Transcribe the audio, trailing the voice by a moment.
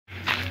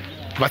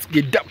Let's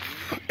get up.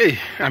 Hey,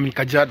 I'm in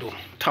Kajiado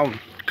town.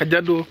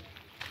 Kajiado,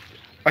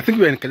 I think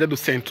we're in Kajiado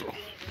Central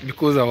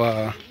because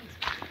our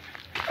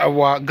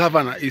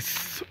governor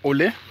is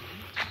Ole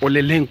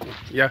Lenku.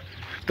 Yeah,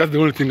 that's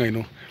the only thing I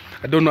know.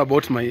 I don't know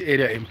about my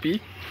area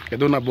MP. I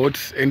don't know about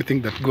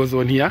anything that goes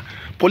on here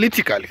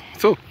politically.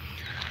 So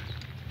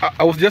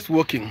I was just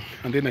walking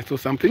and then I saw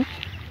something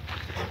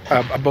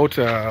about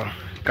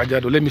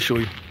Kajiado. Let me show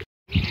you.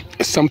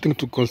 Something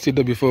to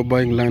consider before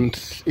buying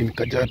land in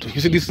Kajiado.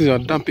 You see, this is a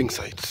dumping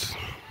site.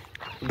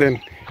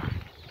 Then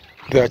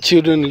there are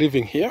children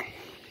living here.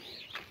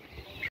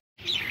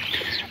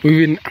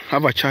 We even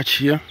have a church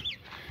here.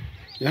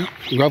 Yeah,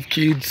 we have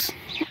kids.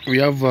 We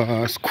have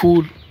a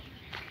school.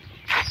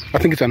 I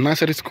think it's a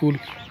nursery school,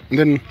 and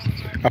then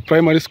a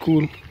primary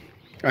school,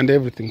 and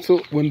everything.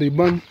 So when they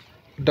burn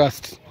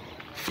dust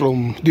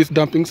from these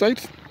dumping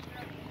sites,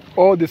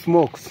 all the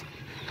smoke,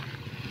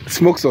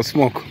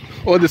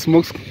 all the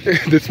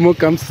smoke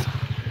comes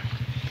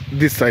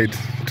this side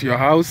to your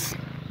house.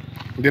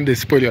 Then they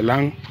spoil your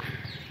lung,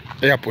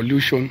 air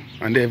pollution,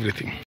 and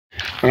everything.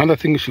 Another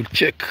thing you should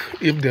check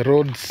if the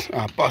roads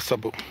are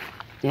passable.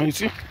 You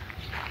see,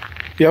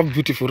 you have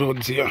beautiful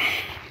roads here.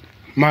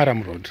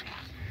 Maram Road.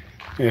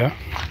 Yeah.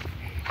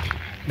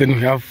 Then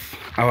we have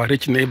our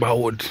rich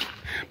neighborhood.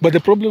 But the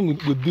problem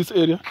with this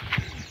area,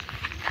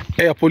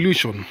 air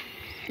pollution.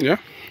 Yeah.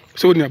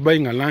 So when you're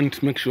buying a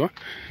land, make sure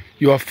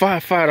you are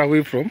far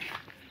away from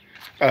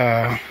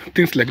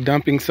things like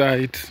dumping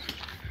sites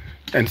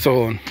and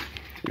so on.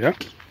 Yeah.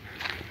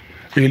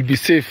 You will be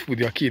safe with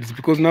your kids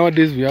because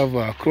nowadays we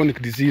have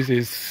chronic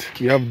diseases.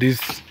 We have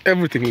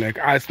everything like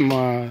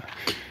asthma.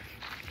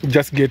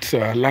 Just get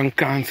lung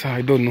cancer.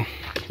 I don't know.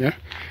 Yeah.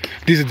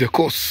 This is the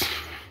cause.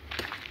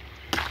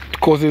 It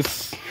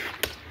causes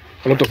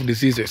a lot of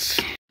diseases.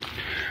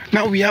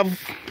 Now we have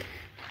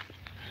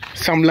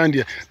some land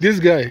here. This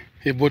guy,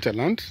 he bought a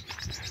land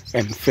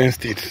and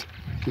fenced it.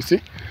 You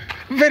see?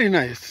 Very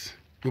nice.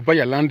 You buy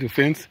a land, you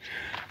fence.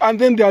 And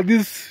then there are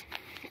these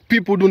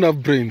people who don't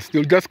have brains.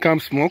 They'll just come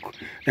smoke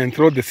and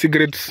throw the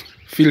cigarette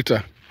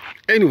filter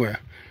anywhere.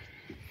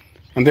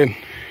 And then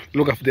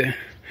look at the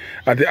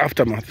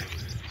aftermath.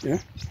 Yeah?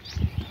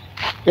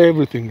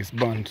 Everything is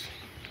burnt.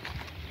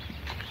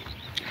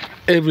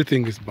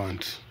 Everything is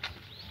burnt.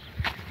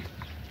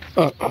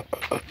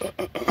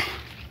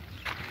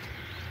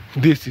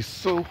 This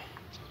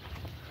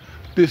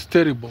is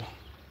terrible.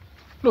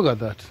 Look at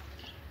that.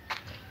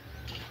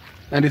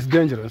 And it's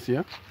dangerous,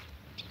 yeah?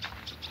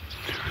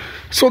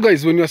 So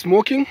guys, when you're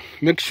smoking,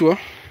 make sure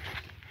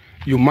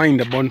you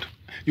mind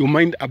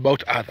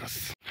about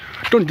others.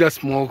 Don't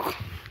just smoke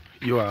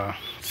your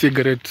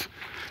cigarette,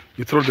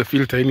 you throw the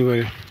filter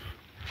anywhere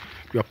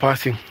you're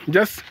passing.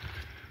 Just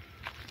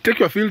take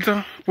your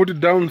filter, put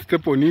it down,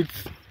 step on it.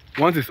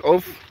 Once it's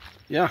off,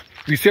 yeah,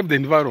 we save the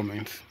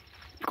environment.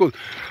 Because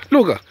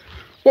look,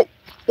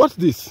 what's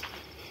this?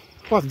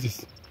 What's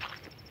this?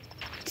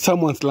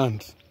 Someone's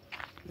land.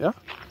 Yeah?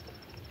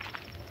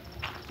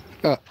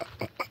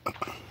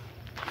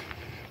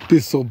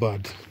 This is so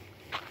bad.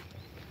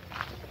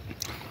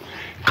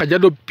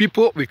 Kajiado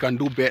people, we can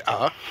do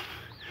better.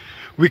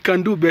 We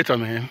can do better,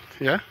 man.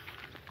 Yeah?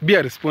 Be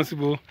a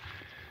responsible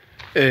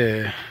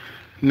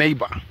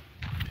neighbor.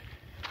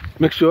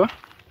 Make sure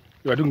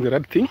you are doing the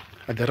right thing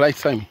at the right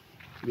time.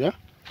 Yeah.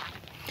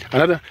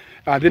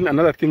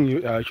 Another thing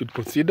you should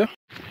consider.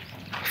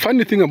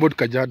 Funny thing about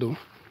Kajiado,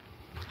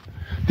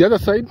 the other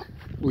side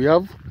we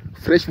have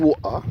fresh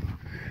water.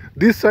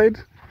 This side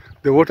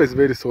the water is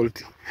very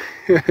salty.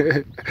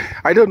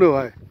 I don't know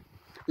why.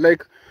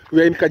 Like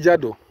we are in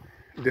Kajiado,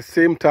 the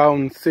same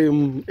town,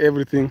 same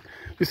everything.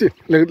 You see,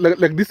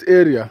 like this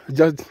area,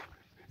 it's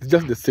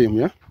just the same,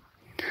 yeah.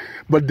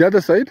 But the other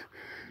side,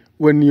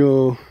 when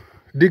you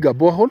dig a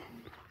borehole,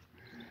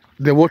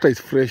 the water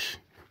is fresh.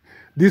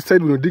 This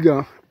side, when you dig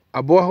a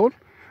borehole,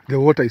 the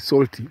water is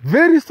salty,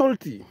 very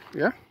salty,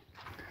 yeah.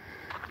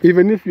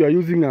 Even if you are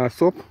using a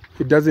soap,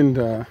 it doesn't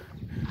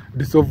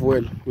dissolve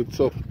well with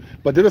soap.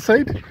 But the other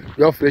side,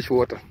 you have fresh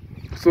water.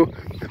 So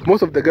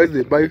most of the guys,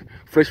 they buy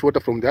fresh water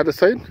from the other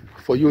side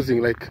for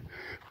using, like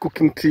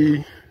cooking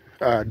tea,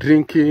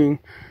 drinking,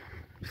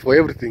 for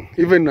everything,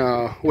 even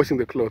washing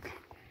the clothes.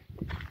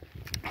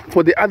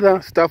 For the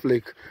other stuff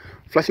like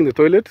flushing the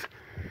toilet,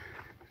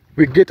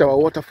 we get our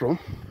water from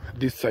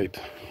this side.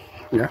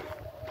 Yeah,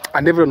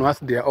 and everyone has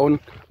their own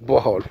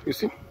borehole. You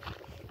see,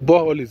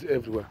 borehole is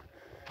everywhere.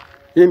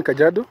 Here in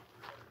Kajiado,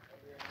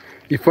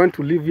 if you want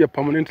to live here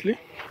permanently,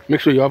 make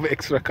sure you have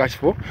extra cash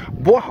for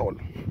borehole.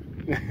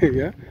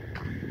 Yeah,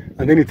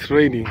 and then it's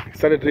raining. It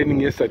started raining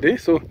yesterday,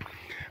 so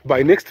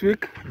by next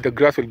week the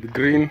grass will be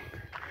green,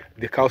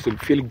 the cows will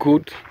feel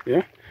good.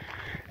 Yeah,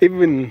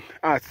 even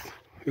us,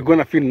 we're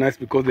gonna feel nice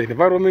because the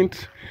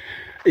environment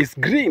is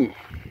green.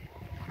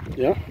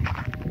 Yeah,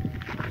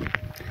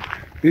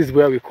 this is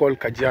where we call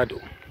Kajiado.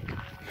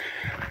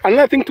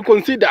 Another thing to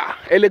consider,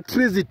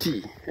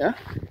 electricity. Yeah,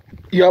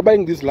 you are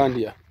buying this land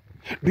here.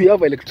 Do you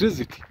have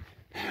electricity?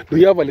 Do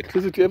you have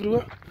electricity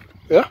everywhere?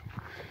 Yeah.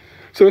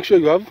 So make sure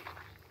you have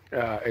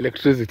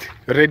electricity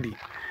ready.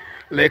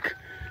 Like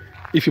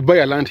if you buy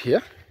a land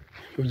here,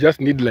 you just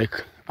need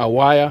like a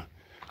wire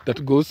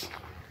that goes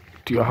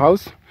to your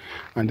house,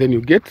 and then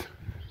you get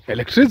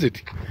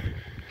electricity,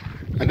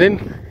 and then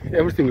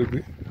everything will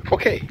be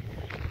okay.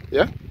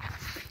 Yeah.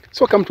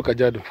 So come to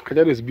Kajiado.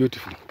 Kajiado is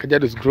beautiful.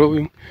 Kajiado is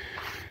growing.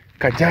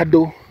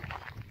 Kajiado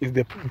is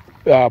the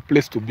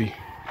place to be.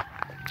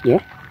 Yeah.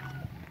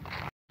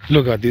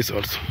 Look at this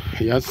also.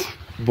 He has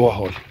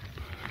borehole.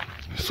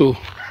 So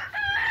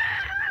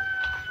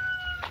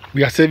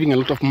we are saving a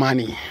lot of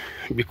money,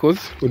 because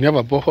when you have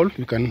a borehole,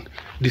 you can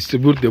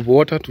distribute the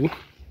water to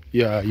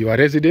your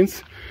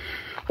residents,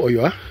 or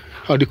your,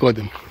 how do you call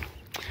them,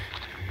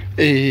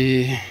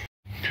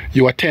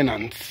 your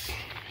tenants.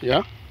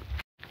 Yeah.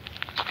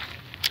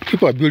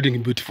 People are building a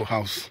beautiful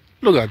house.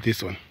 Look at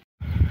this one.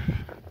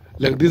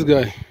 Like this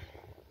guy,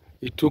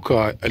 he took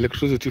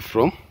electricity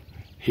from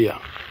here.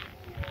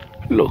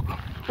 Look,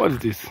 what is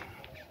this?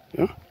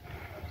 Yeah.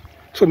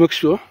 So make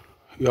sure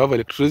you have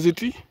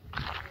electricity,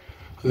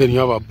 and then you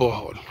have a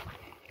borehole.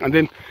 And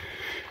then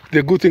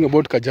the good thing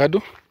about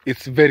Kajiado,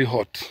 it's very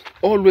hot.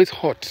 Always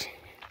hot.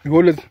 We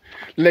always,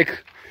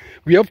 like,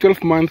 we have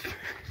 12 months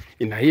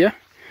in a year,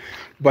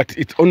 but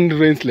it only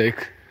rains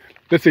like,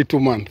 let's say 2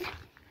 months.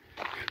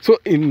 So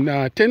in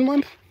 10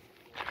 months,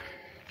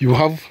 you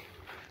have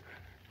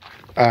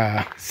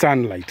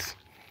sunlight.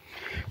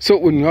 So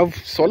when you have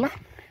solar,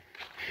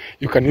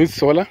 you can use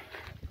solar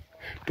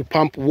to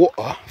pump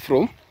water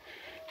from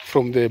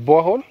the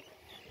borehole,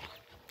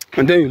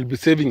 and then you'll be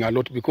saving a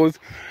lot, because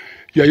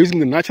you are using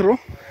the natural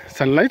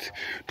sunlight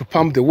to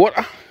pump the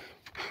water,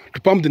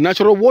 to pump the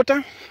natural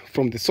water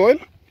from the soil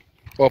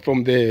or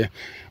from the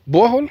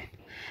borehole,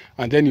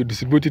 and then you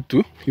distribute it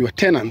to your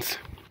tenants.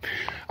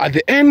 At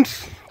the end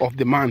of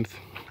the month,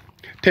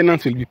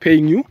 tenants will be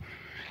paying you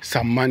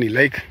some money.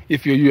 Like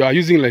if you are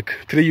using like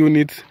 3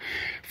 units,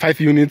 5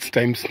 units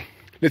times,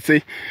 let's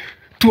say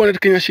 200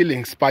 Kenya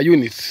shillings per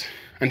unit,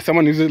 and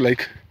someone uses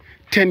like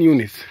 10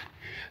 units,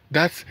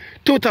 that's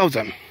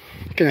 2,000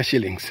 Kenya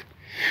shillings.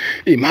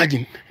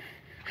 Imagine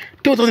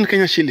 2,000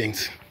 Kenya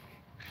shillings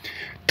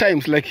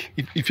times, like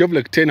if you have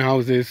like 10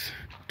 houses,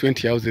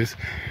 20 houses,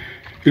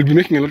 you'll be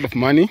making a lot of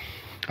money.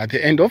 At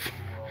the end of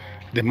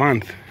the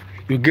month,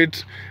 you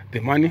get the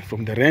money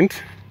from the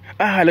rent.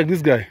 Like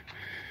this guy.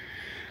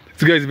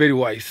 This guy is very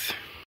wise.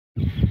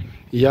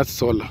 He has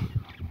solar.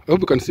 I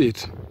hope you can see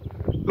it.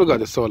 Look at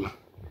the solar.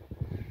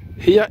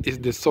 Here is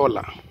the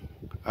solar.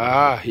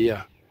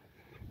 Here.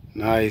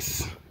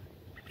 Nice.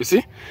 You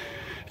see?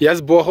 He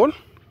has borehole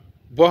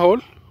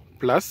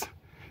plus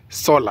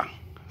solar.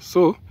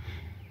 So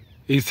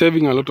he's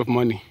saving a lot of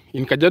money.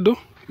 In Kajiado,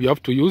 we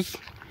have to use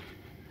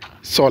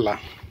solar.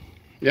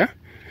 Yeah?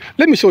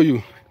 Let me show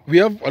you. We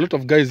have a lot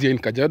of guys here in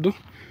Kajiado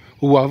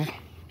who have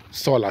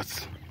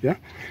solars. Yeah,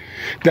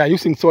 they are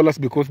using solars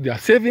because they are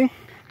saving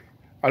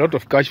a lot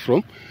of cash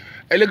from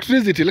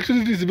electricity.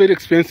 Electricity is very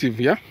expensive.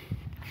 Yeah,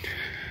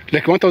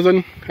 like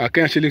 1,000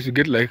 Kenya shillings, you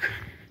get like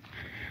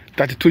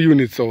 32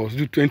 units or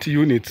 20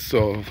 units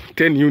or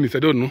 10 units. I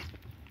don't know.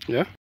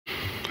 Yeah,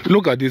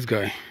 look at this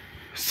guy.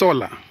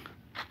 Solar.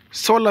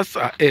 Solars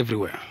are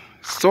everywhere.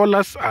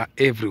 Solars are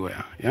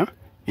everywhere. Yeah,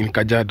 in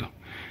Kajiado.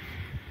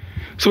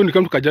 So when you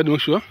come to Kajiado, make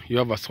sure you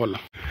have a solar.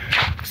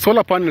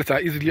 Solar panels are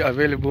easily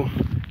available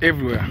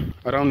everywhere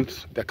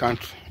around the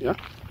country. Yeah,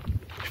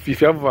 if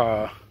you have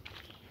a,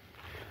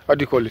 how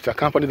do you call it, a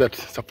company that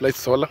supplies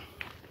solar,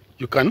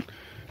 you can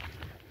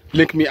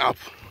link me up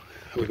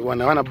with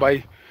one. I want to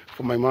buy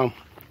for my mom.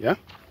 Yeah,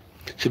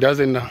 she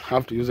doesn't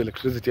have to use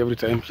electricity every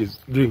time she's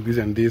doing this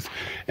and this,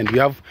 and we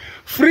have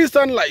free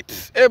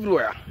sunlight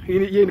everywhere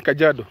here in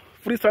Kajiado.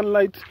 Free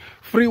sunlight,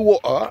 free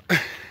water.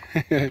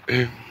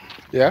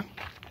 Yeah.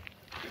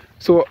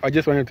 So I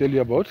just want to tell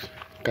you about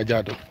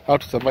Kajiado, how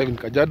to survive in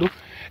Kajiado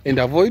and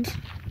avoid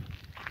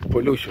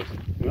pollution.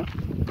 Yeah,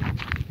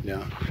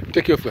 yeah.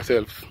 Take care of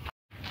yourselves.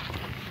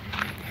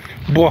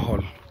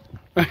 Borehole.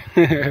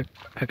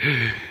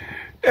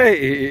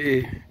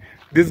 Hey,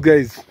 these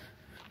guys.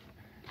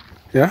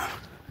 Yeah.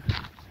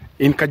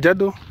 In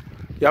Kajiado,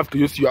 you have to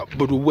use your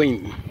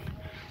brain.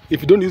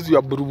 If you don't use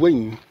your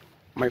brain,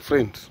 my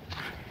friend,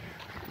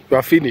 you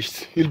are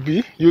finished. You'll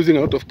be using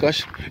a lot of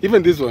cash.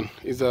 Even this one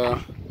is a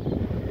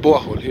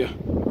borehole here.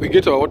 We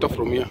get our water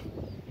from here.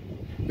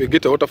 We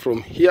get our water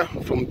from here,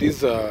 from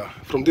these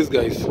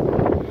guys,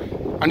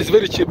 and it's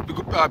very cheap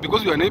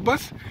because we are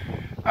neighbors.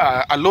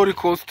 A lorry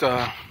costs,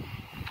 I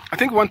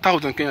think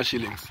 1,000 Kenya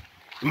shillings.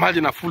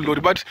 Imagine a full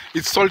lorry, but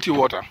it's salty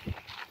water.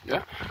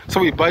 Yeah,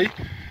 so we buy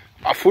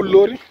a full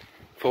lorry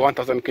for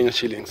 1,000 Kenya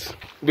shillings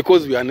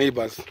because we are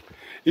neighbors.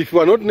 If we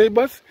are not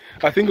neighbors,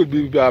 I think we'll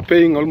be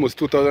paying almost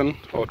 2,000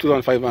 or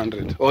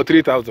 2,500 or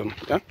 3,000.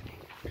 Yeah,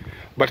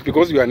 but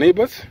because we are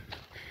neighbors,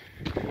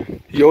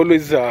 he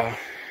always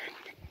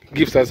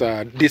gives us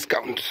a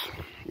discount,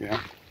 yeah,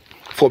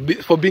 for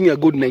being a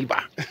good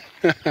neighbor.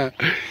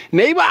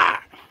 Neighbor,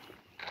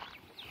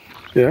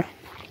 yeah.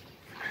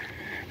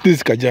 This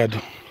is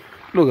Kajiado.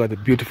 Look at the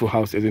beautiful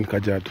houses in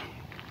Kajiado.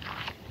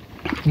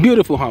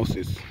 Beautiful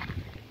houses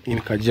in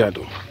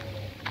Kajiado.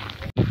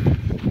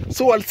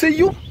 So I'll see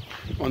you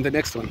on the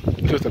next one.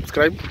 So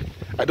subscribe.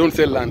 I don't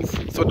sell lands,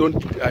 so don't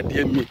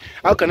DM me.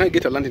 How can I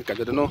get a land in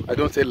Kajiado? No, I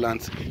don't sell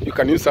lands. You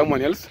can use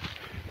someone else,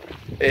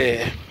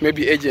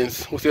 maybe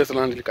agents who sells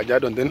land in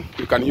Kajiado, and then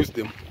you can use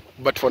them.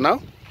 But for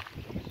now,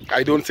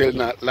 I don't sell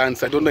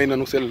lands. I don't know anyone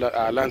who sells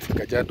lands in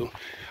Kajiado.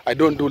 I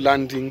don't do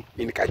landing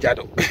in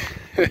Kajiado.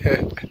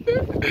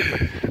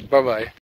 Bye bye.